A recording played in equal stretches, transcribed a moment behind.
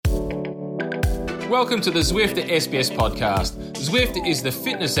Welcome to the Zwift SBS podcast. Zwift is the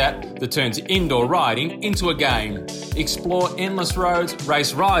fitness app that turns indoor riding into a game. Explore endless roads,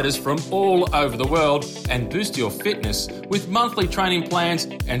 race riders from all over the world, and boost your fitness with monthly training plans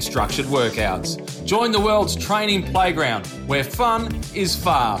and structured workouts. Join the world's training playground, where fun is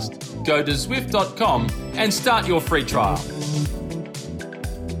fast. Go to Zwift.com and start your free trial.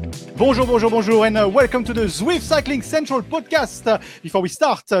 Bonjour, and welcome to the Zwift Cycling Central Podcast. Before we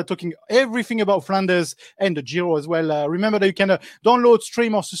start talking everything about Flanders and the Giro as well, remember that you can download,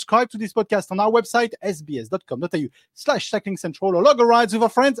 stream, or subscribe to this podcast on our website, sbs.com.au/cycling central, or log a ride with our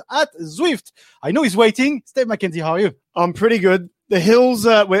friends at Zwift. I know he's waiting. Steve McKenzie, how are you? I'm pretty good. The hills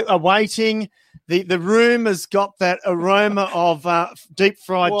are waiting. The room has got that aroma of deep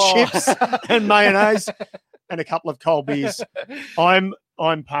fried chips and mayonnaise and a couple of cold beers. I'm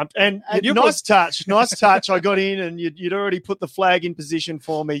pumped. And nice touch. I got in and you'd already put the flag in position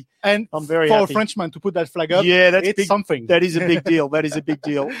for me. And I'm very for happy. a Frenchman to put that flag up, it's big, something. That is a big deal.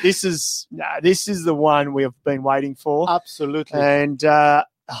 This is the one we have been waiting for. Absolutely. And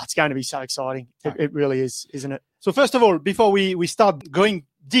it's going to be so exciting. It really is, isn't it? So first of all, before we start going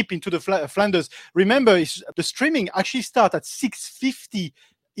deep into the Flanders, remember the streaming actually starts at 6:50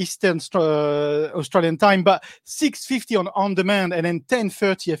 Eastern Australian time, but 6:50 on demand, and then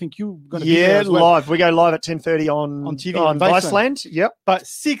 10:30. I think you're going to be there as well. Live. We go live at 10:30 on TV on VIceland. Yep. But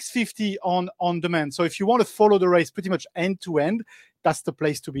 6:50 on demand. So if you want to follow the race pretty much end to end, that's the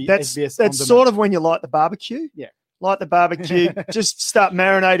place to be. That's on sort of when you light the barbecue. Yeah. Light the barbecue, just start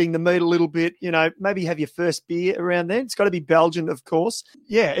marinating the meat a little bit, maybe have your first beer around then. It's got to be Belgian, of course.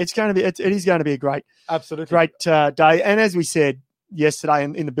 Yeah, it is going to be a great day. And as we said yesterday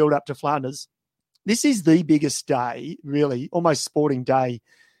in the build up to Flanders, this is the biggest day, really, almost sporting day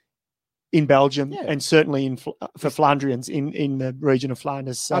in Belgium, and certainly for Flandrians in the region of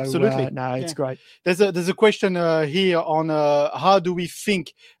Flanders. So, absolutely. It's great. There's a question here on how do we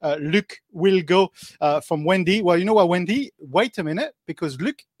think Luke will go from Wendy. Well, you know what, Wendy? Wait a minute, because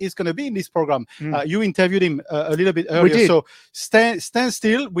Luke is going to be in this program. You interviewed him a little bit earlier. We did. So stand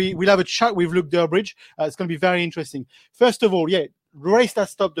still. We'll have a chat with Luke Durbridge. It's going to be very interesting. First of all, race that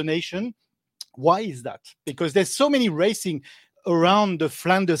stopped the nation. Why is that? Because there's so many racing around the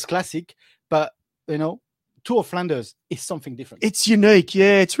Flanders Classic, but Tour of Flanders is something different. It's unique,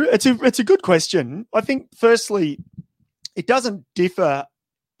 yeah. It's a good question. I think firstly, it doesn't differ.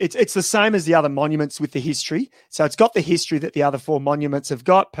 It's the same as the other monuments with the history. So it's got the history that the other four monuments have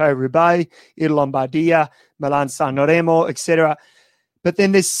got: Paris-Roubaix, Lombardia, Milan-San Remo, etc. But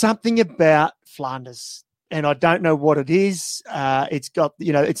then there's something about Flanders, and I don't know what it is. It's got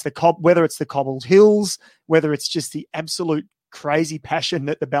it's whether it's the cobbled hills, whether it's just the absolute crazy passion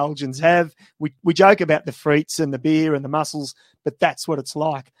that the Belgians have. We joke about the frites and the beer and the mussels, but that's what it's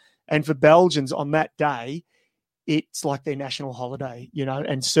like. And for Belgians on that day, it's like their national holiday,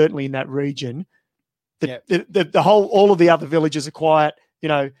 and certainly in that region, all of the other villages are quiet.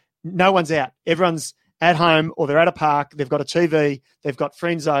 No one's out. Everyone's at home or they're at a park. They've got a TV. They've got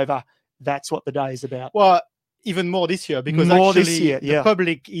friends over. That's what the day is about. Well, even more this year, because the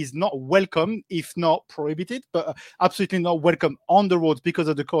public is not welcome, if not prohibited, but absolutely not welcome on the roads because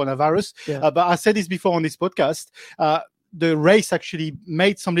of the coronavirus. Yeah. But I said this before on this podcast, the race actually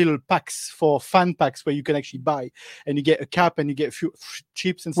made some little packs for fan packs where you can actually buy, and you get a cap and you get a few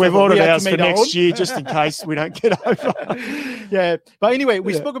chips and stuff. We've ordered ours for next year just in case we don't get over. Yeah. But anyway,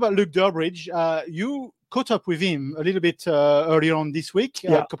 we spoke about Luke Durbridge. You caught up with him a little bit earlier on this week,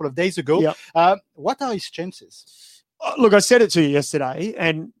 a couple of days ago. Yeah. What are his chances? Look, I said it to you yesterday,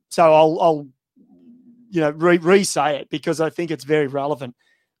 and so I'll re-say it because I think it's very relevant.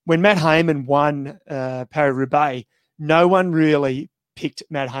 When Matt Hayman won Paris-Roubaix, no one really picked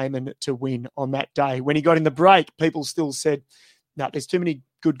Matt Hayman to win on that day. When he got in the break, people still said, no, there's too many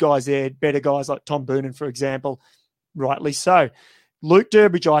good guys there, better guys like Tom Boonen, for example, rightly so. Luke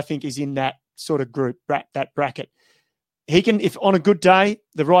Durbridge, I think, is in that sort of group, that bracket. He can, if on a good day,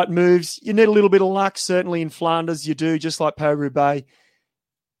 the right moves, you need a little bit of luck, certainly in Flanders, you do, just like Paris-Roubaix,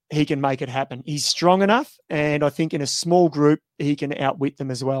 he can make it happen. He's strong enough, and I think in a small group, he can outwit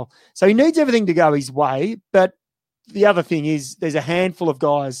them as well. So he needs everything to go his way, but the other thing is there's a handful of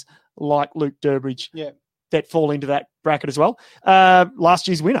guys like Luke Durbridge that fall into that bracket as well. Last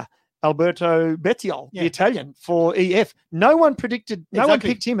year's winner, Alberto Bettiol, the Italian for EF. No one picked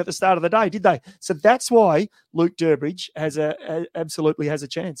him at the start of the day, did they? So that's why Luke Durbridge absolutely has a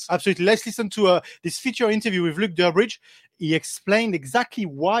chance. Absolutely. Let's listen to this feature interview with Luke Durbridge. He explained exactly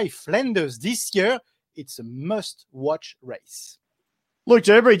why Flanders this year, it's a must-watch race. Luke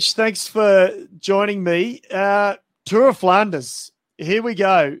Durbridge, thanks for joining me. Tour of Flanders. Here we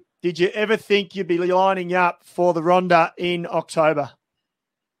go. Did you ever think you'd be lining up for the Ronda in October?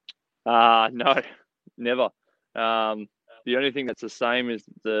 No, never. The only thing that's the same is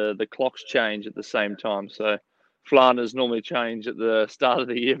the clocks change at the same time. So Flanders normally change at the start of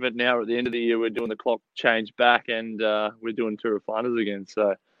the year, but now at the end of the year, we're doing the clock change back, and we're doing Tour of Flanders again.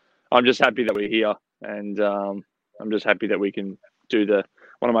 So I'm just happy that we're here, and I'm just happy that we can do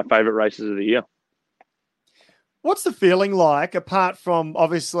one of my favourite races of the year. What's the feeling like, apart from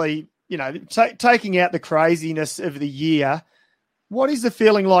obviously, taking out the craziness of the year? What is the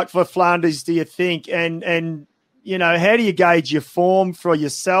feeling like for Flanders, do you think? And how do you gauge your form for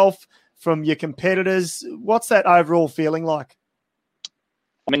yourself, from your competitors? What's that overall feeling like?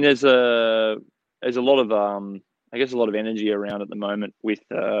 I mean, there's a lot of I guess a lot of energy around at the moment with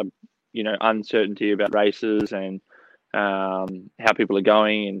uncertainty about races and how people are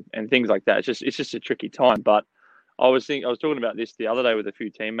going and things like that. It's just a tricky time. But I was talking about this the other day with a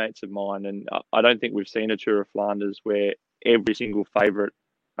few teammates of mine, and I don't think we've seen a Tour of Flanders where every single favourite,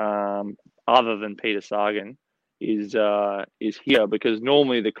 other than Peter Sagan, is here, because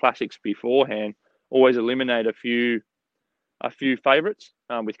normally the classics beforehand always eliminate a few favourites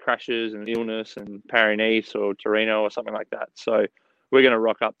with crashes and illness and Paris-Nice or Torino or something like that. So we're going to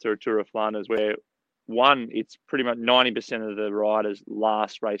rock up to a Tour of Flanders where, one, it's pretty much 90% of the riders'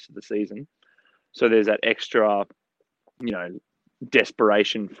 last race of the season. So there's that extra,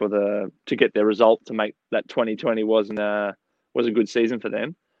 desperation to get their result, to make that 2020 was a good season for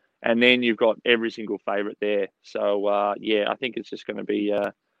them. And then you've got every single favourite there. So, I think it's just going to be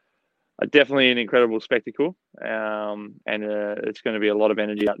definitely an incredible spectacle. And it's going to be a lot of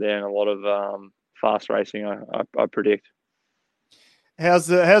energy out there and a lot of fast racing, I predict. How's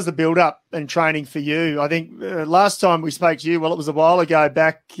the build-up and training for you? I think last time we spoke to you, it was a while ago,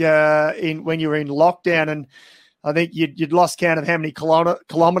 back when you were in lockdown, and I think you'd lost count of how many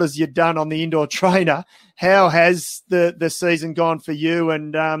kilometres you'd done on the indoor trainer. How has the season gone for you?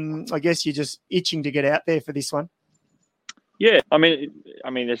 And I guess you're just itching to get out there for this one. Yeah, I mean,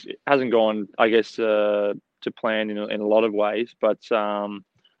 it hasn't gone, I guess, to plan in a lot of ways. But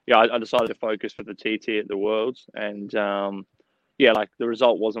I decided to focus for the TT at the Worlds, and the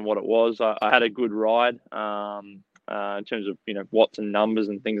result wasn't what it was. I had a good ride in terms of watts and numbers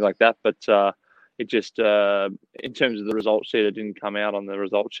and things like that, but it just in terms of the result sheet, it didn't come out on the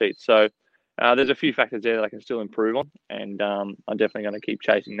result sheet. So there's a few factors there that I can still improve on, and I'm definitely going to keep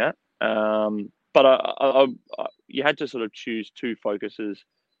chasing that. But you had to sort of choose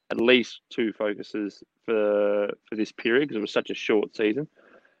at least two focuses for this period, because it was such a short season.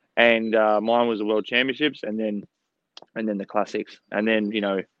 And mine was the World Championships, and then the Classics, and then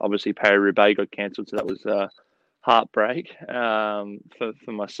obviously Paris-Roubaix got cancelled, so that was a heartbreak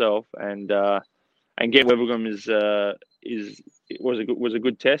for myself. And get Wevelgem was a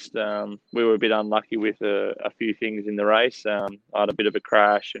good test. We were a bit unlucky with a few things in the race. I had a bit of a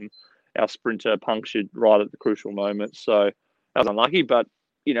crash, and our sprinter punctured right at the crucial moment. So that was unlucky, but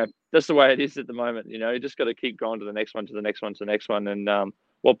that's the way it is at the moment. You just got to keep going to the next one, to the next one, to the next one. And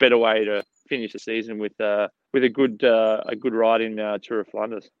what better way to finish the season with a good ride in Tour of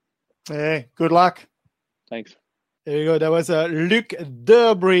Flanders? Yeah, good luck. Thanks. There you go. That was Luke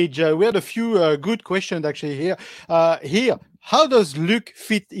Durbridge. We had a few good questions actually here. How does Luke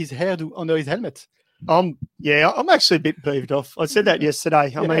fit his hairdo under his helmet? I'm actually a bit peeved off. I said that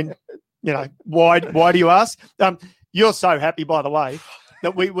yesterday. I mean, why do you ask? You're so happy, by the way,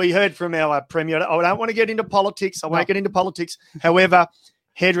 that we heard from our Premier. I don't want to get into politics. I won't get into politics. However,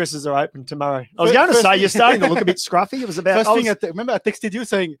 hairdressers are open tomorrow. I was going to say, you're starting to look a bit scruffy. It was about... Remember I texted you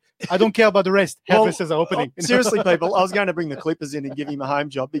saying, I don't care about the rest. Hairdressers are opening. Seriously, people, I was going to bring the clippers in and give him a home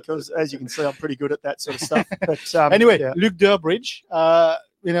job, because, as you can see, I'm pretty good at that sort of stuff. But Luke Durbridge,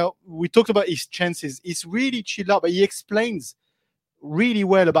 we talked about his chances. He's really chilled out, but he explains really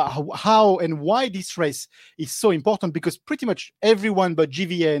well about how and why this race is so important, because pretty much everyone but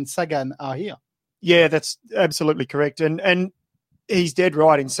GVA and Sagan are here. Yeah, that's absolutely correct. And he's dead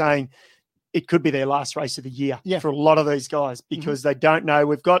right in saying it could be their last race of the year for a lot of these guys, because they don't know.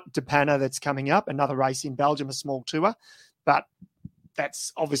 We've got De Panne that's coming up, another race in Belgium, a small tour, but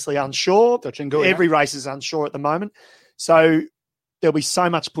that's obviously unsure. Every race is unsure at the moment. So there'll be so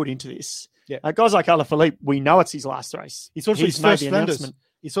much put into this. Yeah. Guys like Alaphilippe, we know it's his last race. It's also his first Flanders.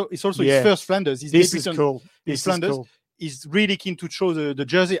 It's also his first Flanders. This is cool. This is cool. He's really keen to show the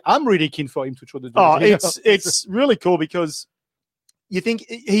jersey. I'm really keen for him to show the jersey. It's really cool, because you think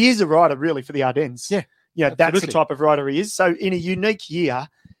he is a rider really for the Ardennes. Yeah, that's the type of rider he is. So in a unique year,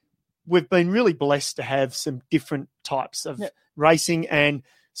 we've been really blessed to have some different types of racing, and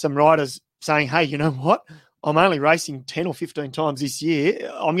some riders saying, hey, you know what? I'm only racing 10 or 15 times this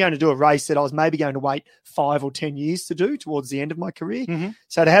year. I'm going to do a race that I was maybe going to wait 5 or 10 years to do towards the end of my career. Mm-hmm.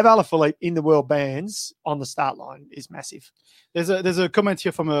 So to have Alaphilippe in the world bands on the start line is massive. There's a comment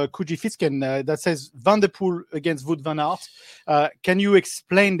here from Kuji Fisken that says Van der Poel against Wout van Aert. Can you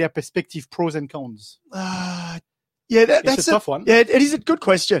explain their perspective, pros and cons? That's a tough one. Yeah, it is a good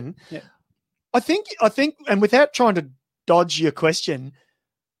question. Yeah. I think, and without trying to dodge your question,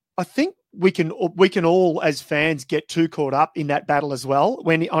 I think we can all as fans get too caught up in that battle as well.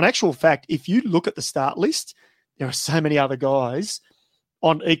 When on actual fact, if you look at the start list, there are so many other guys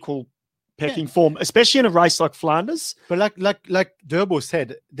on equal pecking form, especially in a race like Flanders. But like Durbo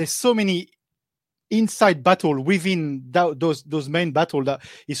said, there's so many inside battle within those main battle that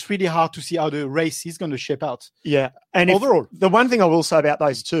it's really hard to see how the race is going to shape out. Yeah, and overall, the one thing I will say about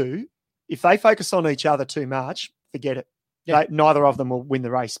those two, if they focus on each other too much, forget it. Yeah. Neither of them will win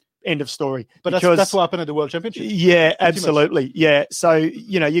the race. End of story. But that's what happened at the World Championship. Yeah, absolutely. Yeah. So,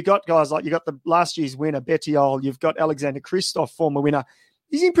 you got guys like, you got the last year's winner, Bettiol. You've got Alexander Christophe, former winner.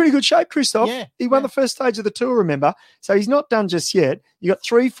 He's in pretty good shape, Christophe. Yeah, he won the first stage of the Tour, remember? So he's not done just yet. You got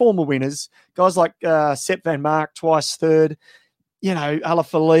 3 former winners, guys like Sepp van Mark, twice third.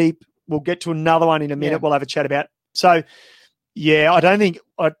 Alaphilippe. We'll get to another one in a minute. We'll have a chat about. So, I don't think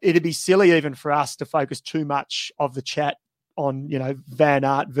it'd be silly even for us to focus too much of the chat on, Van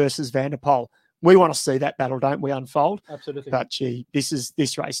Aert versus Van der Poel. We want to see that battle, don't we, unfold? Absolutely. But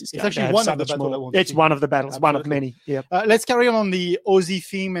this race is it's actually one of the battles. It's one of the battles, Absolutely. one of many. Yeah. Let's carry on the Aussie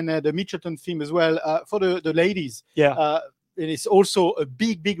theme and the Mitchelton theme as well for the ladies. Yeah. It is also a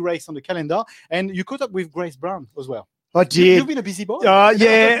big race on the calendar, and you caught up with Grace Brown as well. I did. You've been a busy boy.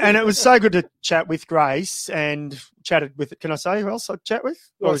 And it was so good to chat with Grace and chatted with, can I say who else I chat with?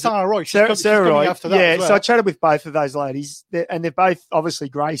 Sarah Roy. Sarah Roy. After that as well. So I chatted with both of those ladies, and they're both, obviously,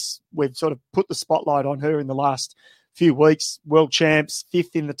 Grace, we've sort of put the spotlight on her in the last few weeks. World champs,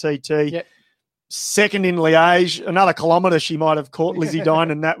 5th in the TT, 2nd in Liège, another kilometre she might have caught Lizzie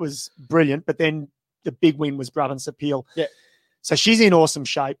Dine, and that was brilliant. But then the big win was Brabant-Sapil. Yeah. So she's in awesome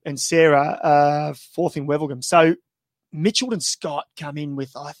shape, and Sarah, 4th in Wevelgem. So Mitchell and Scott come in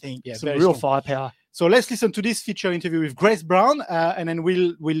with, I think, some real firepower. So let's listen to this feature interview with Grace Brown, and then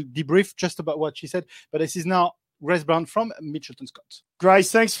we'll debrief just about what she said. But this is now Grace Brown from Mitchelton Scott.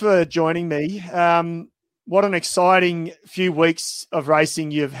 Grace, thanks for joining me. What an exciting few weeks of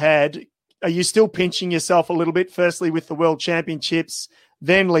racing you've had. Are you still pinching yourself a little bit, firstly with the World Championships,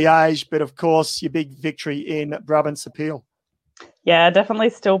 then Liège, but of course your big victory in Brabant-Sapil? Yeah, definitely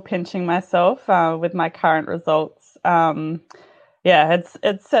still pinching myself with my current results.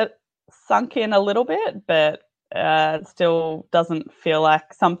 It's sunk in a little bit, but it still doesn't feel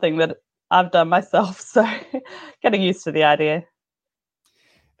like something that I've done myself. So getting used to the idea.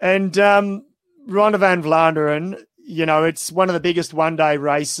 And Ronde van Vlaanderen, it's one of the biggest one-day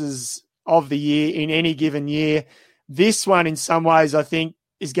races of the year in any given year. This one, in some ways, I think,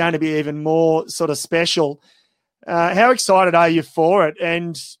 is going to be even more sort of special. How excited are you for it?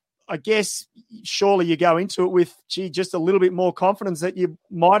 And I guess surely you go into it with, just a little bit more confidence that you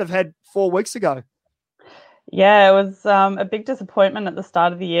might have had 4 weeks ago. Yeah, it was a big disappointment at the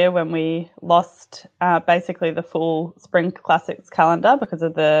start of the year when we lost basically the full Spring Classics calendar because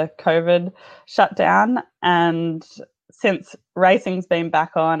of the COVID shutdown. And since racing's been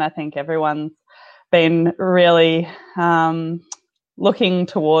back on, I think everyone's been really looking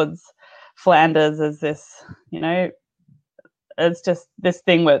towards Flanders as this, it's just this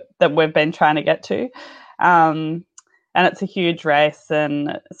thing that we've been trying to get to. And it's a huge race,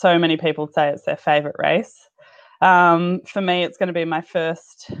 and so many people say it's their favourite race. For me, it's going to be my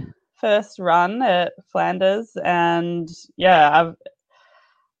first run at Flanders, and it's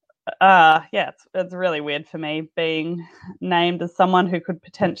really weird for me being named as someone who could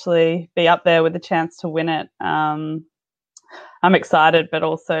potentially be up there with a chance to win it. I'm excited, but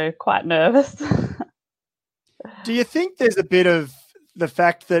also quite nervous. Do you think there's a bit of the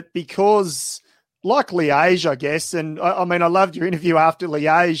fact that because, like Liège, I guess, and I mean, I loved your interview after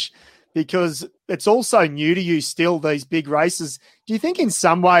Liège because it's also new to you still, these big races. Do you think in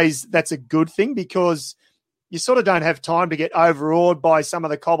some ways that's a good thing because you sort of don't have time to get overawed by some of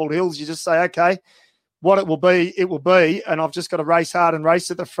the cobbled hills? You just say, okay, what it will be, and I've just got to race hard and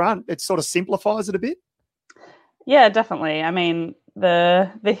race at the front. It sort of simplifies it a bit. Yeah, definitely. I mean, the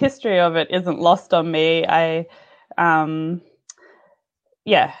history of it isn't lost on me.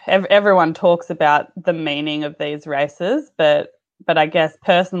 Everyone talks about the meaning of these races, but I guess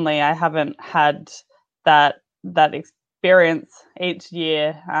personally, I haven't had that experience each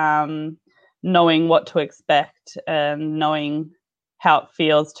year, knowing what to expect and knowing how it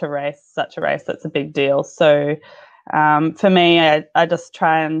feels to race such a race that's a big deal. So for me, I just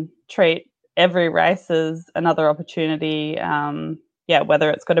try and treat every race as another opportunity, whether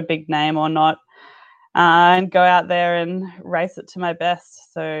it's got a big name or not, and go out there and race it to my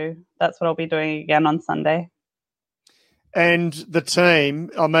best. So that's what I'll be doing again on Sunday. And the team,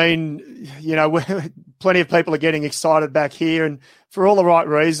 I mean, you know, plenty of people are getting excited back here, and for all the right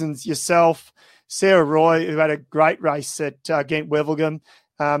reasons. Yourself, Sarah Roy, who had a great race at Ghent Wevelgem.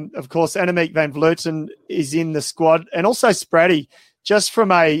 Of course, Annemiek van Vleuten is in the squad, and also Spratty. Just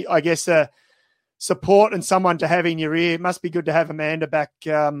from a support and someone to have in your ear, it must be good to have Amanda back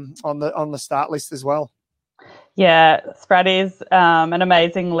on the start list as well. Yeah, Spratty's an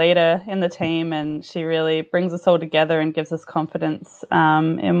amazing leader in the team, and she really brings us all together and gives us confidence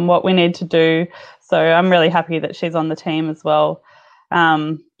in what we need to do. So I'm really happy that she's on the team as well.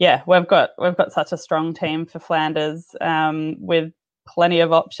 We've got such a strong team for Flanders with plenty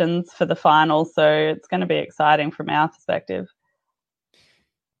of options for the final, so it's going to be exciting from our perspective.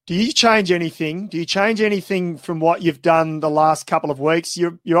 Do you change anything? Do you change anything from what you've done the last couple of weeks?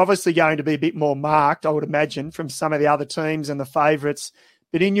 You're obviously going to be a bit more marked, I would imagine, from some of the other teams and the favourites.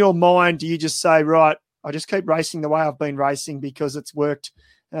 But in your mind, do you just say, right, I just keep racing the way I've been racing because it's worked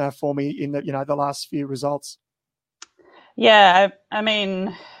for me in the last few results? Yeah, I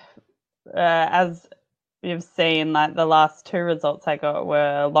mean, as you've seen, like the last two results I got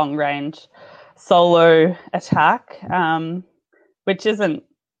were long range solo attack, which isn't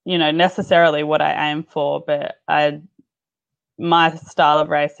necessarily what I aim for, but my style of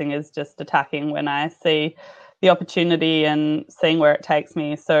racing is just attacking when I see the opportunity and seeing where it takes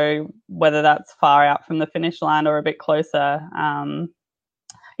me. So whether that's far out from the finish line or a bit closer,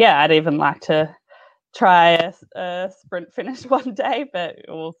 I'd even like to try a sprint finish one day, but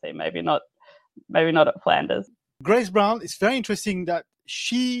we'll see. Maybe not at Flanders. Grace Brown, it's very interesting that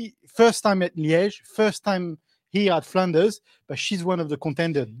she first time at Liège, first time here at Flanders, but she's one of the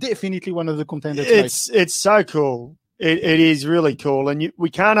contenders, definitely one of the contenders. It's so cool. It is really cool. And we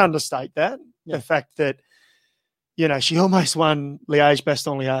can't understate that. Yeah. The fact that, she almost won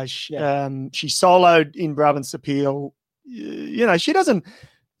Liège-Bastogne-Liège. Yeah. She soloed in Brabantse Appeal. She doesn't,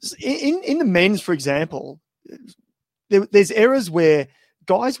 in the men's, for example, there's errors where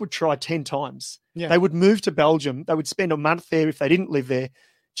guys would try 10 times. Yeah. They would move to Belgium. They would spend a month there if they didn't live there,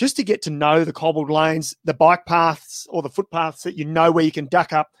 just to get to know the cobbled lanes, the bike paths or the footpaths that where you can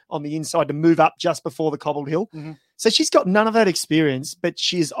duck up on the inside to move up just before the cobbled hill. Mm-hmm. So she's got none of that experience, but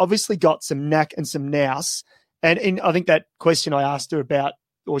she's obviously got some knack and some nous. And I think that question I asked her about,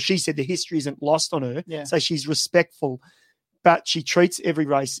 or she said the history isn't lost on her. Yeah. So she's respectful, but she treats every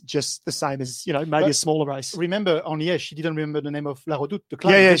race just the same as, maybe a smaller race. Remember, on Liège, she didn't remember the name of La Redoute. The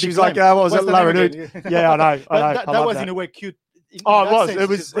climb, she was like, what was it? La Redoute. Yeah, I know. That was in a way cute. It was.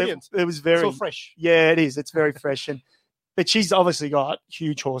 It was very so fresh. Yeah, it is. It's very fresh, but she's obviously got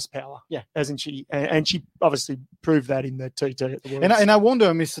huge horsepower. Yeah, hasn't she? And she obviously proved that in the TT at the Worlds. And I wonder,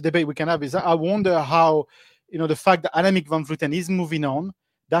 Mr. Debate we can have is I wonder how the fact that Annemiek van Vleuten is moving on,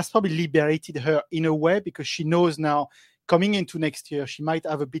 that's probably liberated her in a way, because she knows now coming into next year she might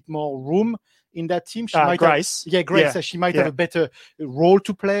have a bit more room in that team. She might Grace. Grace. Yeah. She might have a better role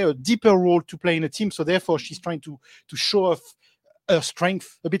to play, a deeper role to play in a team. So therefore, she's trying to show off her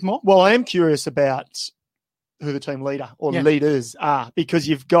strength a bit more. Well, I am curious about who the team leader or leaders are, because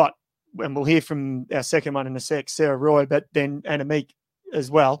you've got, and we'll hear from our second one in a sec, Sarah Roy, but then Annemiek as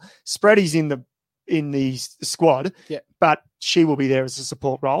well. Spratty's in the squad, but she will be there as a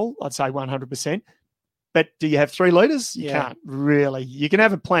support role, I'd say 100%. But do you have three leaders? You can't really. You can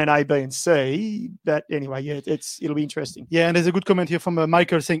have a plan A, B, and C. But anyway, it'll be interesting. Yeah, and there's a good comment here from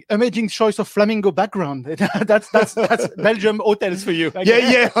Michael saying, "Amazing choice of flamingo background." that's Belgium hotels for you.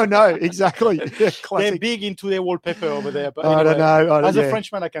 Yeah, I know exactly. Yeah, they're big into their wallpaper over there. But anyway, I don't know. As a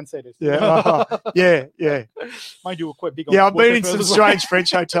Frenchman, I can say this. Yeah, yeah. Mind you, we're quite big. I've been in some strange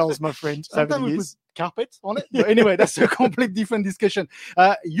French hotels, my friend. Sometimes we put carpet on it. But anyway, that's a complete different discussion.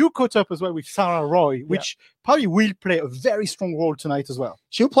 You caught up as well with Sarah Roy, which probably will play a very strong role tonight as well.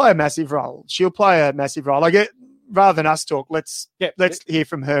 She'll play a massive role. Rather than us talk, let's hear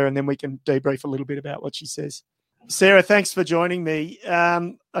from her, and then we can debrief a little bit about what she says. Sarah, thanks for joining me.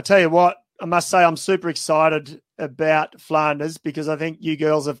 I tell you what, I must say I'm super excited about Flanders, because I think you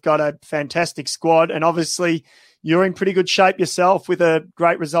girls have got a fantastic squad, and obviously you're in pretty good shape yourself with a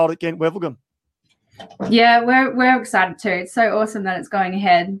great result at Ghent Wevelgem. Yeah, we're excited too. It's so awesome that it's going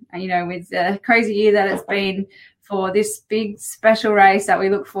ahead. And, with the crazy year that it's been for this big special race that we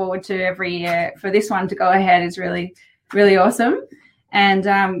look forward to every year, for this one to go ahead is really, really awesome. And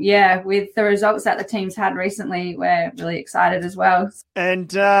with the results that the team's had recently, we're really excited as well.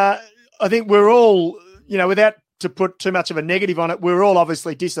 And I think we're all, without to put too much of a negative on it, we're all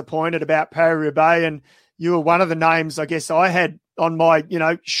obviously disappointed about Paris-Roubaix, and you were one of the names I guess I had on my,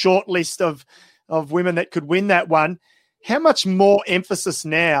 short list of women that could win that one. How much more emphasis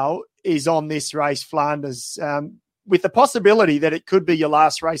now is on this race, Flanders, with the possibility that it could be your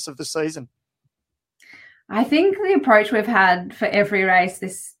last race of the season? I think the approach we've had for every race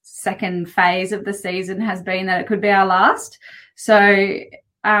this second phase of the season has been that it could be our last. So,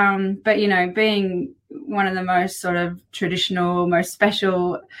 but, being one of the most sort of traditional, most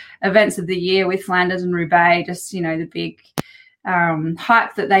special events of the year with Flanders and Roubaix, just, the big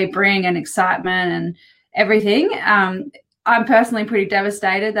hype that they bring and excitement and everything. I'm personally pretty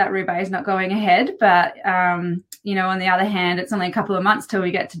devastated that Roubaix is not going ahead, but, on the other hand, it's only a couple of months till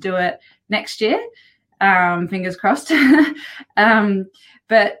we get to do it next year. Fingers crossed.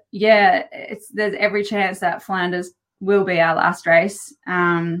 But yeah, there's every chance that Flanders will be our last race.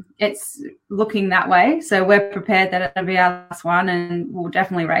 It's looking that way. So we're prepared that it'll be our last one, and we'll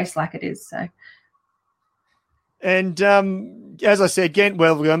definitely race like it is. So. And as I said, Ghent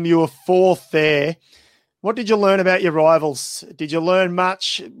Wevelgem, you were fourth there. What did you learn about your rivals? Did you learn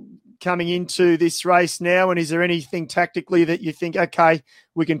much coming into this race now? And is there anything tactically that you think, okay,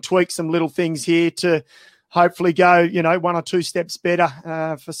 we can tweak some little things here to hopefully go, one or two steps better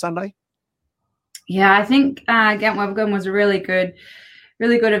for Sunday? Yeah, I think Ghent Wevelgem was a really good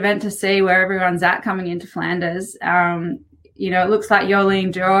event to see where everyone's at coming into Flanders. It looks like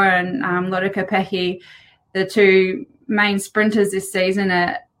Jolien D'Or and Lodika Pechi, the two main sprinters this season,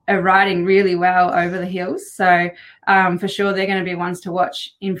 are riding really well over the hills. So for sure they're going to be ones to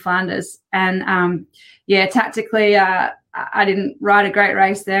watch in Flanders. And tactically, I didn't ride a great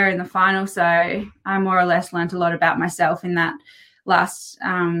race there in the final. So I more or less learnt a lot about myself in that last,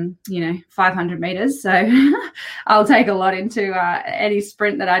 500 meters. So I'll take a lot into any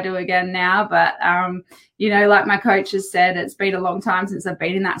sprint that I do again now. But, like my coach has said, it's been a long time since I've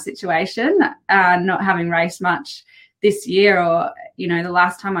been in that situation, not having raced much this year, or, the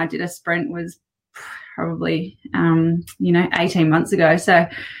last time I did a sprint was probably, 18 months ago. So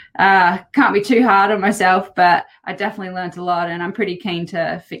can't be too hard on myself, but I definitely learned a lot, and I'm pretty keen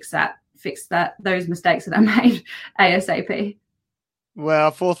to fix those mistakes that I made ASAP.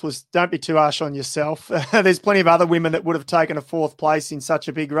 Well, fourth was, don't be too harsh on yourself. There's plenty of other women that would have taken a fourth place in such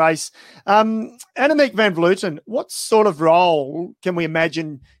a big race. Annemiek van Vleuten, what sort of role can we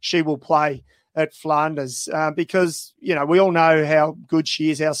imagine she will play at Flanders? Because, we all know how good she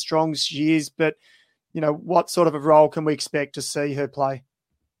is, how strong she is, but, what sort of a role can we expect to see her play?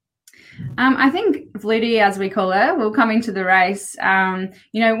 I think Vluty, as we call her, will come into the race,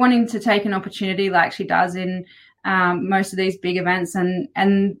 wanting to take an opportunity like she does in most of these big events,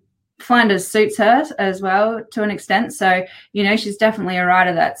 and Flanders suits her as well to an extent. So, she's definitely a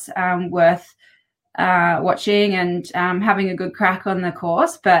rider that's worth watching and having a good crack on the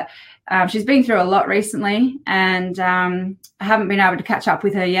course. But she's been through a lot recently, and I haven't been able to catch up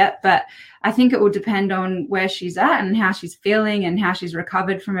with her yet. But I think it will depend on where she's at and how she's feeling and how she's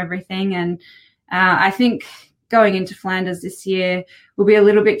recovered from everything. And I think going into Flanders this year will be a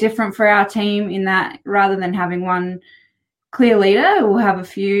little bit different for our team in that rather than having one clear leader, we'll have a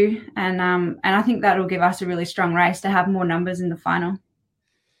few. And I think that'll give us a really strong race to have more numbers in the final.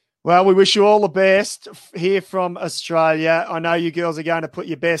 Well, we wish you all the best here from Australia. I know you girls are going to put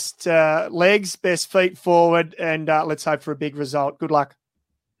your best legs, best feet forward, and let's hope for a big result. Good luck.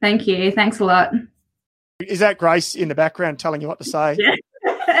 Thank you. Thanks a lot. Is that Grace in the background telling you what to say? Yeah.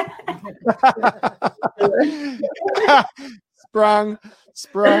 Sprung.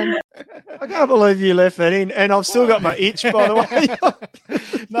 I can't believe you left that in, and I've still got my itch, by the way.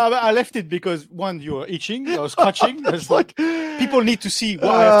 No, but I left it because, one, you were itching, you were scratching. It's like people need to see what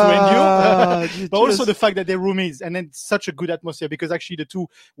I have to endure. But also the fact that they're roomies, and then such a good atmosphere, because actually the two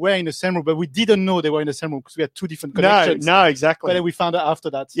were in the same room, but we didn't know they were in the same room because we had two different connections. No, exactly. But then we found out after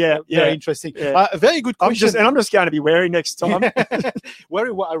that. Yeah, very interesting. Yeah. Very good question. I'm just going to be wary next time.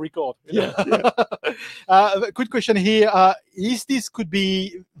 Wary what I record. Yeah. Good question here. This could be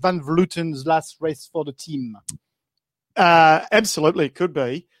Van Vleuten's last race for the team? Absolutely, it could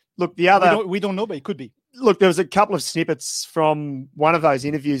be. Look, the other... We don't know, but it could be. Look, there was a couple of snippets from one of those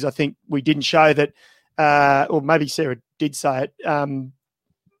interviews. I think we didn't show that, or maybe Sarah did say it,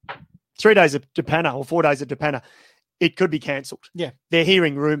 3 days of Depana or 4 days of Depana, it could be cancelled. Yeah. They're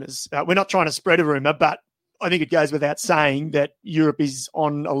hearing rumours. We're not trying to spread a rumour, but I think it goes without saying that Europe is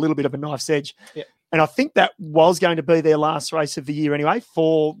on a little bit of a knife's edge. Yeah. And I think that was going to be their last race of the year anyway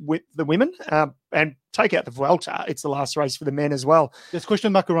with the women. And take out the Vuelta, it's the last race for the men as well. There's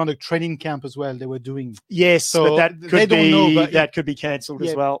question mark around the training camp as well they were doing. Yes, So but that could be cancelled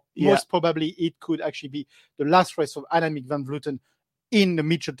as well. Most probably it could actually be the last race of Annemiek van Vleuten in the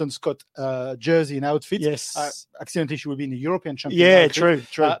Mitchelton Scott jersey and outfit. Yes. Accidentally, she will be in the European Championship. Yeah,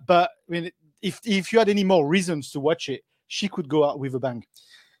 true. But I mean, if you had any more reasons to watch it, she could go out with a bang.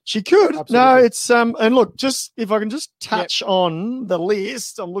 She could. Absolutely. No, it's and look, just if I can just touch on the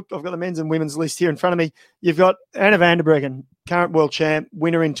list. I've got the men's and women's list here in front of me. You've got Anna van der Breggen, current world champ,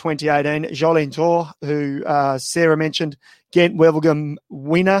 winner in 2018. Jolien Tor, who Sarah mentioned, Ghent-Wevelgem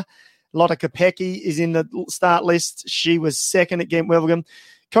winner. Lotte Kopecky is in the start list. She was second at Ghent-Wevelgem.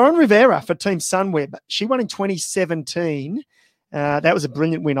 Corinne Rivera for Team Sunweb. She won in 2017. That was a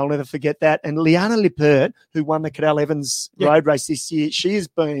brilliant win. I'll never forget that. And Liana Lippert, who won the Cadel Evans road race this year, she has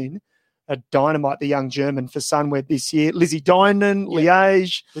been a dynamite, the young German, for Sunweb this year. Lizzie Dinan,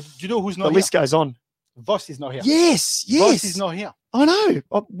 Liège. But do you know who's not here? The list goes on. Voss is not here. Yes. Voss is not here. I know.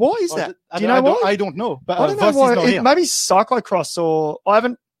 Why is that? Do you know why? I don't know. But I don't know why. Is not here. Maybe cyclocross, or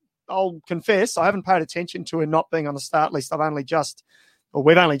I'll confess, I haven't paid attention to her not being on the start list.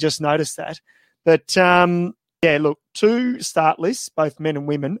 We've only just noticed that. But yeah, look, 2 start lists, both men and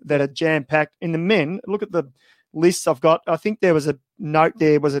women, that are jam-packed. In the men, look at the lists I've got. I think there was a note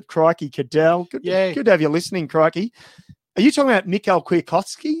there. Was it Crikey Cadell? Good to have you listening, Crikey. Are you talking about Mikhail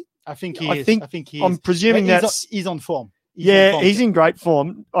Kwiatkowski? I think he is. I'm presuming he's on form. He's in great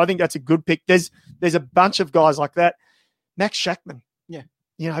form. I think that's a good pick. There's a bunch of guys like that. Max Schachmann. Yeah.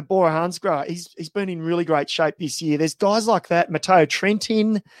 You know, Bora Hansgrohe. He's been in really great shape this year. There's guys like that. Matteo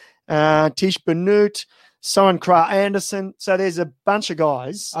Trentin, Tish Benoot, Søren Kragh Andersen. So there's a bunch of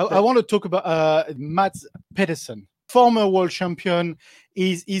guys. I want to talk about Mads Pedersen, former world champion.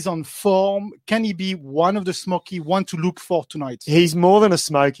 Is on form. Can he be one of the smoky one to look for tonight? He's more than a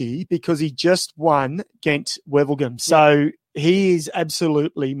smoky because he just won Ghent-Wevelgem. So he is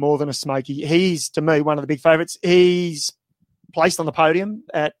absolutely more than a smoky. He's, to me, one of the big favourites. He's placed on the podium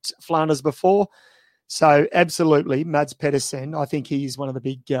at Flanders before. So absolutely, Mads Pedersen, I think he's one of the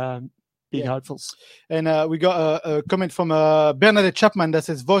big hopefuls. And we got a comment from Bernadette Chapman that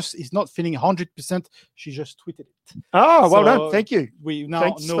says Voss is not feeling 100%. She just tweeted it. Oh, well done. Thank you. We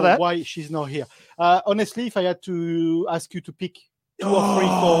now know why she's not here. Honestly, if I had to ask you to pick 2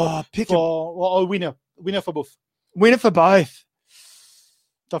 or 3 for a winner for both. Winner for both.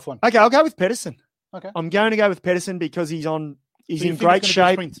 Tough one. Okay, I'll go with Pedersen. Okay. I'm going to go with Pedersen because he's in great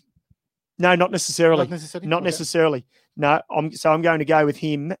shape. No, not necessarily. Not necessarily. No, I'm going to go with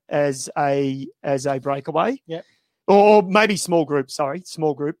him as a breakaway. Yeah. Or maybe small group. Sorry,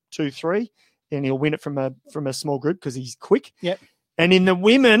 small group 2-3, and he'll win it from a small group because he's quick. Yeah. And in the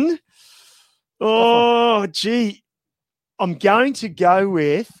women, I'm going to go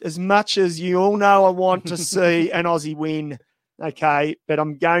with, as much as you all know, I want to see an Aussie win. Okay, but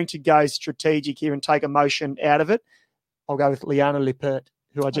I'm going to go strategic here and take emotion out of it. I'll go with Liana Lippert,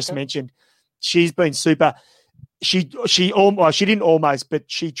 who I just mentioned. She's been super. She didn't almost, but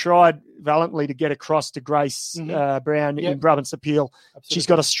she tried valiantly to get across to Grace Brown in Brabant's Appeal. Absolutely. She's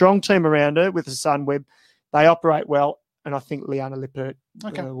got a strong team around her with the Sunweb. They operate well, and I think Liana Lippert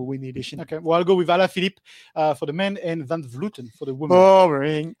will win the edition. Okay, well, I'll go with Alaphilippe for the men and Van Vleuten for the women.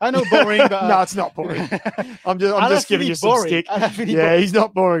 Boring. I know, boring, but no, it's not boring. I'm just giving you some stick. He's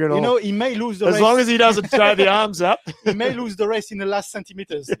not boring at all. You know, he may lose the race. As long as he doesn't throw the arms up. He may lose the race in the last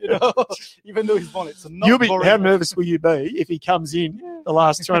centimeters, even though he's won it. So how nervous will you be if he comes in the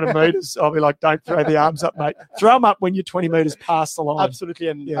last 200 meters? I'll be like, don't throw the arms up, mate. Throw them up when you're 20 meters past the line.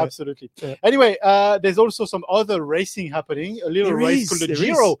 Absolutely, absolutely. Yeah. Anyway, there's also some other racing happening. A little race called the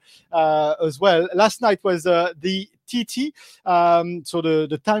Giro as well. Last night was the TT, so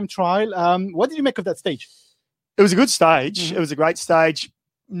the time trial. What did you make of that stage? It was a good stage. Mm-hmm. It was a great stage.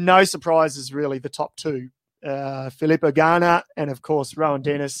 No surprises, really. The top 2, Filippo Ganna and, of course, Rowan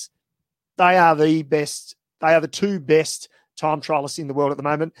Dennis. They are the best. They are the 2 best time trialists in the world at the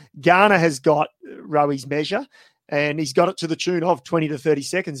moment. Ganna has got Rowi's measure, and he's got it to the tune of 20 to 30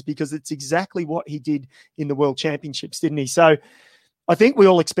 seconds because it's exactly what he did in the World Championships, didn't he? So I think we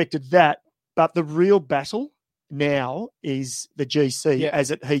all expected that, but the real battle now is the GC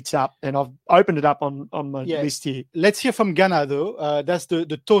as it heats up, and I've opened it up on my list here. Let's hear from Ganna, though. That's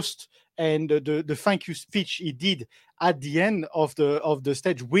the toast and the thank you speech he did at the end of the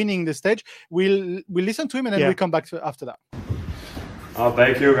stage, winning the stage. We'll listen to him, and then we'll come back after that.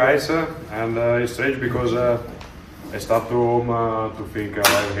 Thank you, guys. And it's strange because I start to think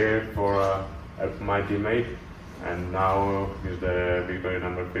I'm here for help my teammate, and now is the victory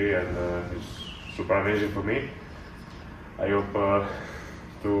number 3, and it's super amazing for me. I hope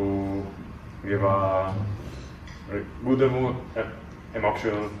to give a good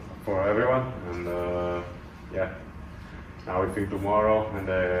emotion for everyone. And now we think tomorrow and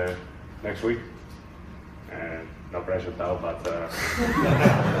next week. And no pressure now, but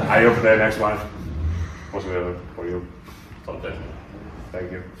I hope the next one possible for you.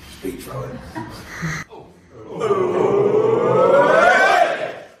 Thank you. Speak for it.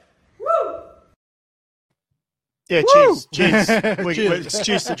 Yeah, Woo! cheers. Cheers. It's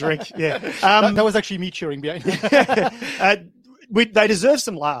cheers to drink. Yeah. That was actually me cheering behind. They deserve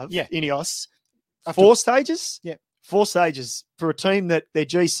some love, Yeah. Ineos. After- 4 stages? Yeah. 4 stages for a team that their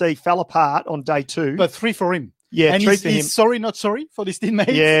GC fell apart on day 2. But 3 for him. yeah, And 3 he's, for him. he's sorry, not sorry for his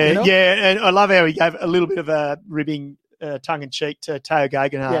teammates. Yeah, you know? yeah. And I love how he gave a little bit of a ribbing tongue-in-cheek to Teo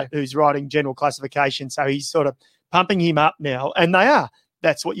Gegenhardt, Yeah. who's riding general classification. So he's sort of pumping him up now. And they are.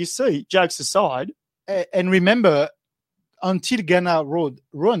 That's what you see. Jokes aside. And remember, until Ghana rode,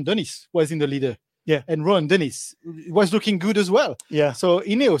 Rowan Dennis was in the leader. Yeah. And Rowan Dennis was looking good as well. Yeah. So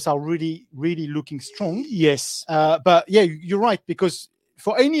Ineos are really, really looking strong. Yes. But yeah, you're right, because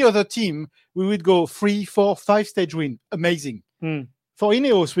for any other team, we would go 3, 4, 5 stage win. Amazing. Hmm. For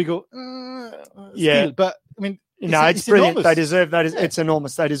Ineos, we go, Yeah. still. But I mean, No, it's brilliant. enormous. They deserve that. It's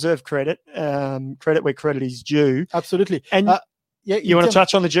enormous. They deserve credit. Credit where credit is due. Absolutely. And yeah, you want to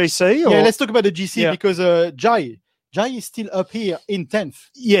touch on the GC? Or? Yeah, let's talk about the GC Yeah. because Jai is still up here in 10th.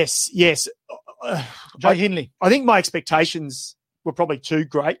 Yes. Jai Hindley. I think my expectations were probably too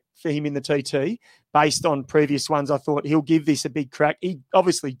great for him in the TT. Based on previous ones, I thought he'll give this a big crack. He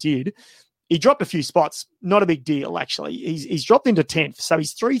obviously did. He dropped a few spots. Not a big deal, actually. He's dropped into 10th, so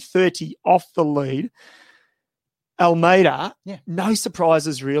he's 3:30 off the lead. Almeida, no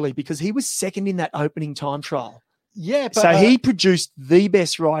surprises really, because he was second in that opening time trial. Yeah, but, so he produced the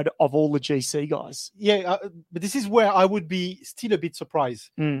best ride of all the GC guys. Yeah, but this is where I would be still a bit surprised.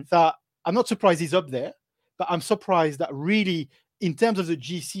 Mm. That I'm not surprised he's up there, but I'm surprised that really, in terms of the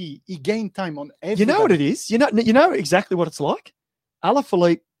GC, he gained time on everybody. You know what it is? You know exactly what it's like?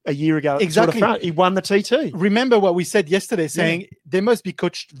 Alaphilippe a year ago, Exactly. Tour de France, he won the TT. Remember what we said yesterday, saying they must be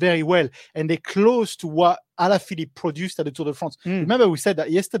coached very well, and they're close to what Alaphilippe produced at the Tour de France. Mm. Remember we said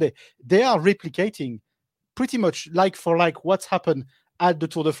that yesterday. They are replicating pretty much like for like what's happened at the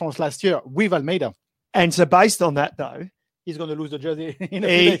Tour de France last year with Almeida. And so based on that, though, he's going to lose the jersey in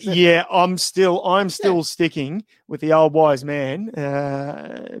a few days. yeah, I'm still sticking with the old wise man,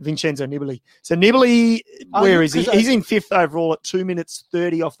 Vincenzo Nibali. So Nibali, where is he? He's in 5th overall at 2 minutes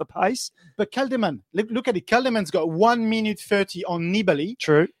 30 off the pace. But Caldeman, look at it. Caldeman's got 1 minute 30 on Nibali.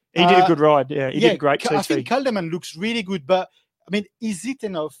 True. He did a good ride. Yeah, he did a great TT. I think Caldeman looks really good, but I mean, is it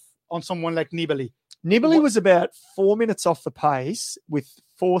enough on someone like Nibali? Nibali was about 4 minutes off the pace with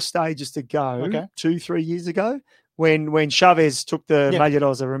 4 stages to go 2-3 years ago when Chavez took the Maglia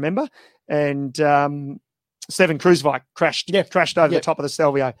Rosa, remember? And Steven Kruijswijk crashed over the top of the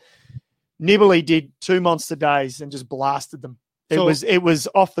Stelvio. Nibali did 2 monster days and just blasted them. It was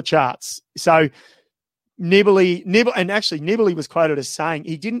off the charts. So Nibali was quoted as saying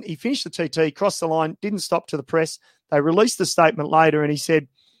he finished the TT, crossed the line, didn't stop to the press. They released the statement later and he said,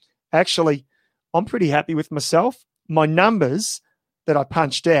 actually, I'm pretty happy with myself. My numbers that I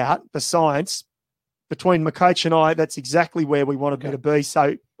punched out, the science, between my coach and I, that's exactly where we wanted me to be.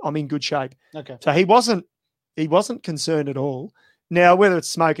 So I'm in good shape. Okay. So he wasn't concerned at all. Now, whether it's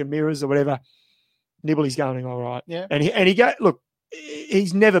smoke and mirrors or whatever, Nibali's going all right. Yeah. And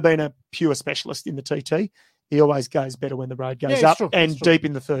he's never been a pure specialist in the TT. He always goes better when the road goes up and deep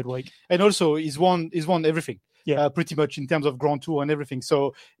in the 3rd week. And also he's won everything. Yeah. Pretty much in terms of Grand Tour and everything.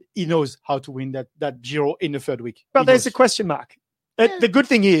 So he knows how to win that Giro in the 3rd week. But there's a question mark. The good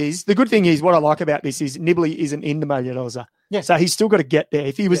thing is, what I like about this is Nibali isn't in the Maglia Rosa. Yeah. So he's still got to get there.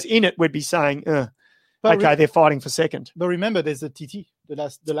 If he was in it, we'd be saying, they're fighting for second. But remember, there's the TT, the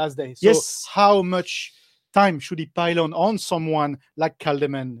last day. So yes. How much time should he pile on someone like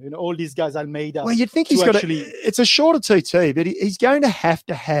Caldeman? All these guys, Almeida. Well, you'd think he's got it's a shorter TT, but he's going to have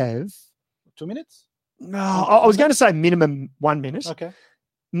 2 minutes? No, I was going to say minimum 1 minute. Okay.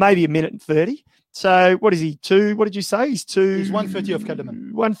 Maybe 1 minute and 30. So what is he? 2? What did you say? He's 2. He's 1:30 of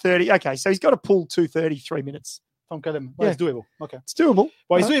Caldeman. 1:30. Okay, so he's got to pull 2:30, 3 minutes from Caldeman. Well, it's doable. Okay, it's doable.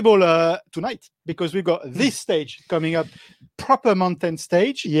 Well, it's doable tonight because we've got this stage coming up, proper mountain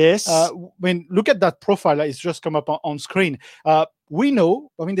stage. Yes. When look at that profile that is just come up on screen. We know,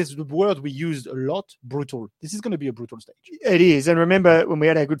 I mean, there's the word we used a lot, brutal. This is going to be a brutal stage. It is. And remember when we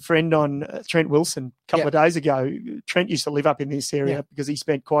had our good friend on, Trent Wilson, a couple of days ago, Trent used to live up in this area because he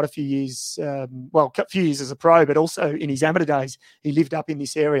spent quite a few years, a few years as a pro, but also in his amateur days, he lived up in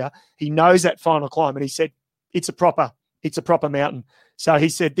this area. He knows that final climb and he said, it's a proper mountain. So he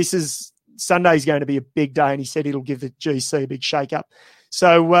said, this is Sunday's going to be a big day, and he said it'll give the GC a big shake-up.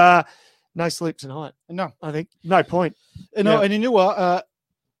 So no sleep tonight. No. I think. No point. And you know what?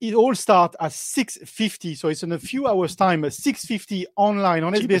 It all starts at 6:50, so it's in a few hours' time. 6:50 online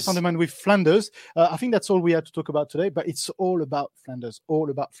on SBS On Demand with Flanders. I think that's all we had to talk about today, but it's all about Flanders. All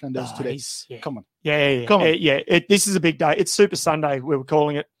about Flanders today. Yeah. Come on. Yeah. Come on. This is a big day. It's Super Sunday, we were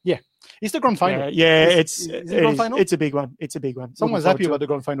calling it. Yeah. It's the grand final. It's the grand final? It's a big one. It's a big one. Someone's happy about the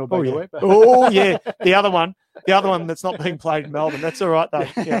grand final, by the way. Oh, yeah. The other one that's not being played in Melbourne. That's all right, though.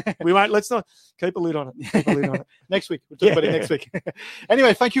 Yeah. We won't. Let's not keep a lid on it. Next week. We'll talk about it next week.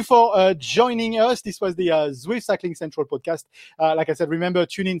 Anyway, thank you for joining us. This was the Zwift Cycling Central podcast. Like I said, remember,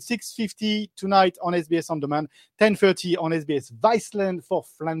 tune in 6:50 tonight on SBS On Demand, 10:30 on SBS VIceland for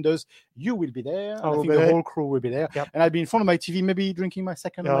Flanders. You will be there. I think the whole crew will be there. Yep. And I'll be in front of my TV, maybe drinking my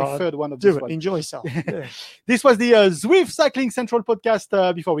second or my third one of this one. Enjoy yourself. Yeah. This was the Zwift Cycling Central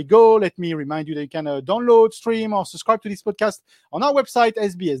podcast. Before we go, let me remind you that you can download, stream, or subscribe to this podcast on our website,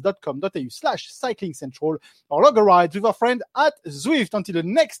 sbs.com.au/cycling central, or log a ride with our friend at Zwift. Until the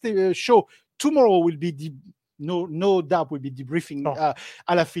next show, tomorrow will be no doubt we'll be debriefing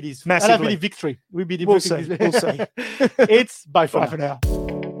Alaphili's victory. We'll be debriefing. We'll see. It's bye for now.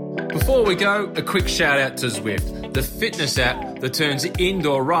 Before we go, a quick shout out to Zwift, the fitness app that turns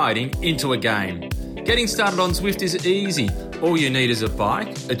indoor riding into a game. Getting started on Zwift is easy. All you need is a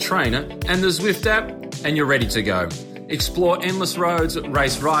bike, a trainer, and the Zwift app, and you're ready to go. Explore endless roads,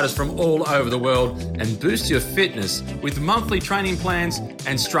 race riders from all over the world, and boost your fitness with monthly training plans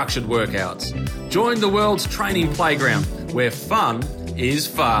and structured workouts. Join the world's training playground, where fun is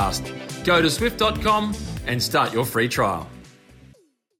fast. Go to Zwift.com and start your free trial.